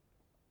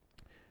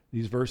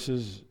 These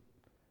verses,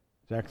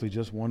 it's actually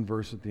just one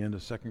verse at the end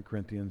of 2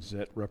 Corinthians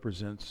that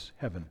represents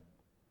heaven.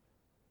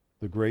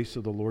 The grace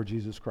of the Lord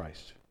Jesus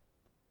Christ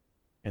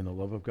and the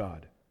love of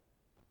God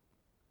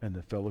and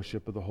the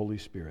fellowship of the Holy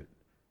Spirit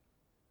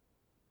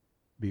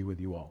be with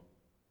you all.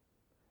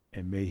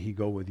 And may he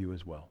go with you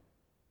as well.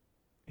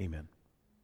 Amen.